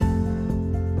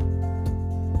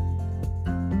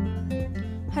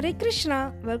Hare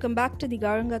Krishna, welcome back to the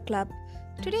Garanga Club.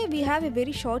 Today we have a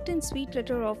very short and sweet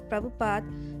letter of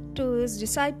Prabhupada to his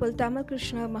disciple Tamal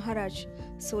Krishna Maharaj.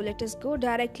 So let us go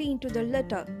directly into the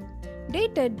letter.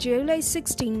 Dated July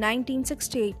 16,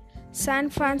 1968,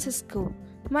 San Francisco.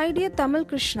 My dear Tamal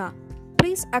Krishna,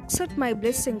 please accept my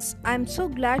blessings. I am so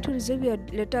glad to receive your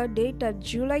letter dated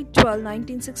July 12,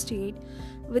 1968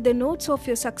 with the notes of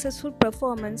your successful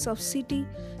performance of City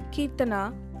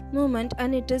Kirtana movement,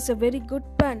 and it is a very good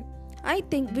plan. I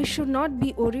think we should not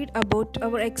be worried about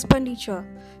our expenditure.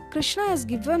 Krishna has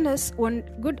given us one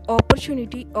good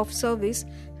opportunity of service,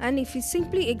 and if we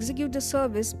simply execute the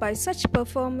service by such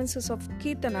performances of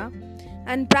Kirtana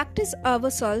and practice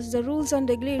ourselves the rules and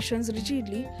regulations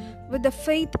rigidly with the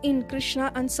faith in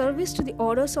Krishna and service to the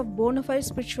orders of bona fide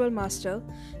spiritual master,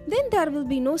 then there will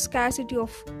be no scarcity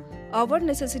of our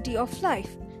necessity of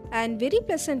life, and very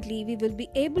pleasantly we will be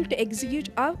able to execute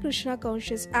our Krishna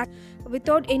conscious act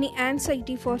without any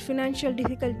anxiety for financial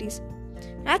difficulties.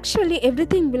 Actually,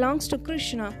 everything belongs to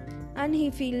Krishna, and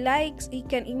if he likes, he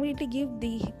can immediately give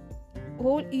the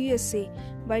whole USA,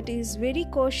 but he is very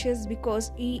cautious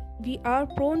because we are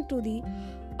prone to the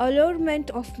allurement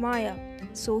of Maya,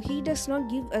 so he does not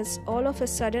give us all of a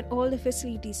sudden all the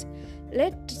facilities,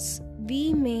 lest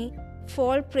we may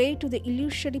fall prey to the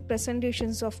illusory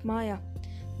presentations of Maya.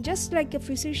 Just like a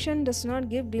physician does not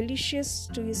give delicious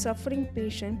to a suffering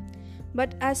patient,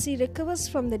 but as he recovers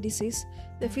from the disease,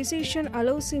 the physician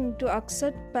allows him to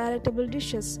accept palatable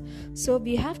dishes. So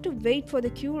we have to wait for the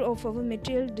cure of our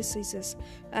material diseases,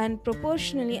 and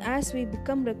proportionally as we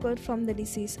become recovered from the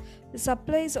disease, the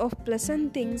supplies of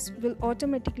pleasant things will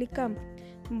automatically come.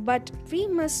 But we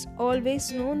must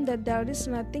always know that there is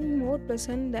nothing more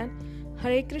pleasant than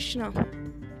Hare Krishna.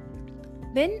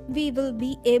 When we will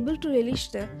be able to relish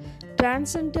the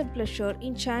transcendental pleasure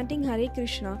in chanting Hare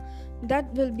Krishna,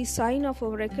 that will be sign of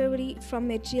our recovery from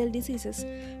material diseases.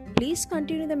 Please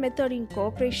continue the method in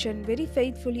cooperation very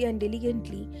faithfully and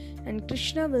diligently, and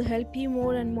Krishna will help you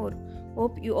more and more.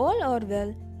 Hope you all are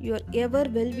well. Your ever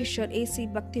well-wisher A.C.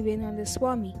 Bhaktivedanta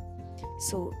Swami.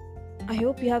 So, I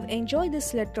hope you have enjoyed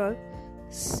this letter.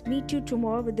 Meet you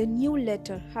tomorrow with a new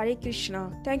letter. Hare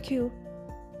Krishna. Thank you.